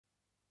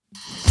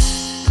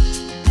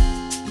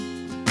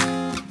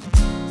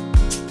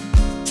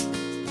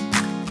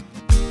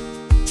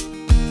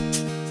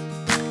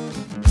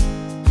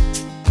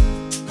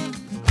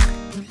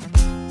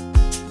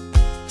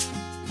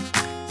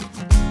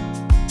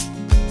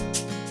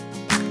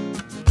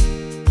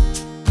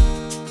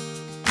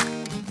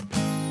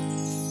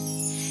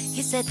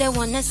said they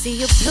wanna see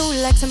you blue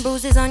like some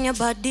bruises on your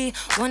body.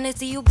 Wanna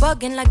see you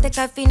bugging like the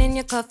caffeine in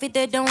your coffee.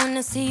 They don't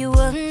wanna see you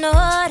up, no,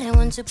 they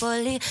want you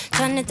poorly.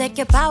 Trying to take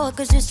your power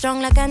cause you're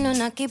strong like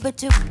Anunnaki.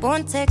 But you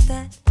won't take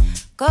that,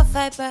 go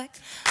fight back.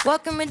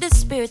 Walking with the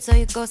spirit so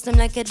you ghost them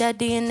like your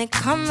daddy and they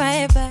come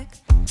right back.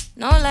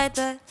 No like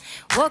that,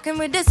 walking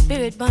with the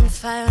spirit,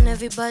 bonfire on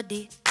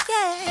everybody.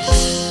 Yeah,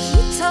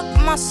 he took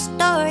my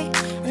story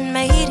and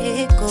made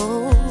it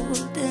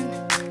golden.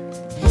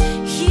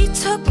 He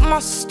took my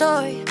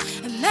story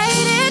and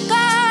made it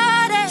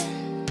golden.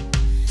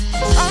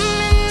 I'm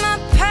in my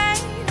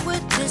pain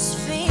with his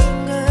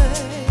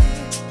fingers,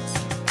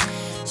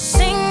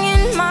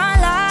 singing my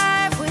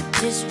life with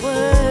his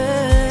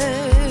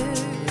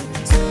words,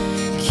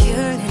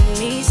 killing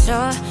me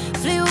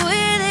softly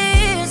with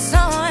his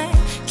song,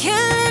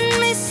 killing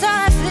me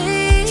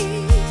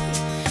softly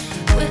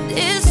with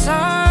his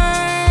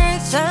song,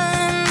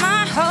 telling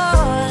my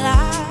whole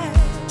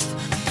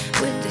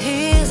life with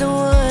his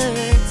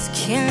words,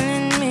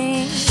 killing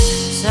me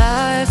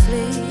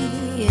softly,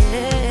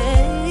 yeah.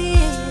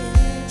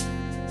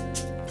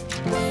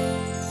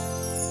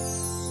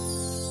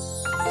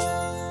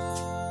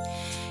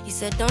 He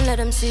said, don't let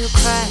them see you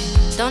cry.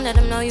 Don't let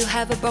them know you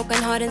have a broken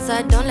heart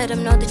inside. Don't let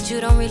them know that you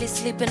don't really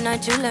sleep at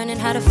night. You're learning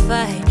how to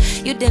fight.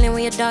 You're dealing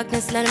with your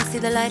darkness, let them see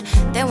the light.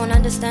 They won't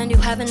understand you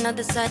have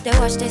another side. They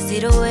watch, they see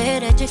the way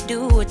that you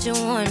do what you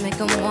want. Make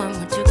them want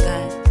what you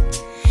got.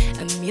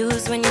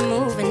 Amused when you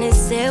move and they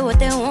say what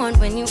they want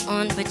when you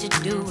on, but you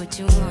do what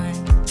you want.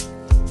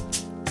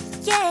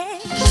 Yeah,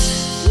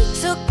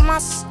 he took my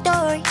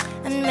story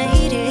and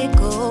made it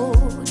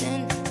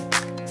golden.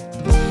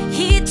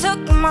 He took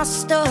my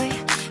story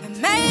and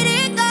made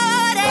it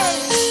golden.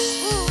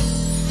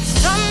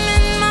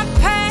 Strumming my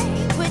pain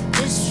with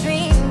his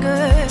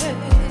fingers,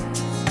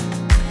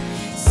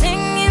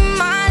 singing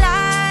my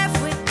life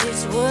with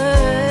his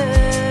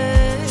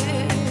words,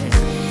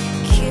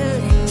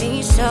 killing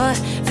me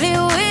softly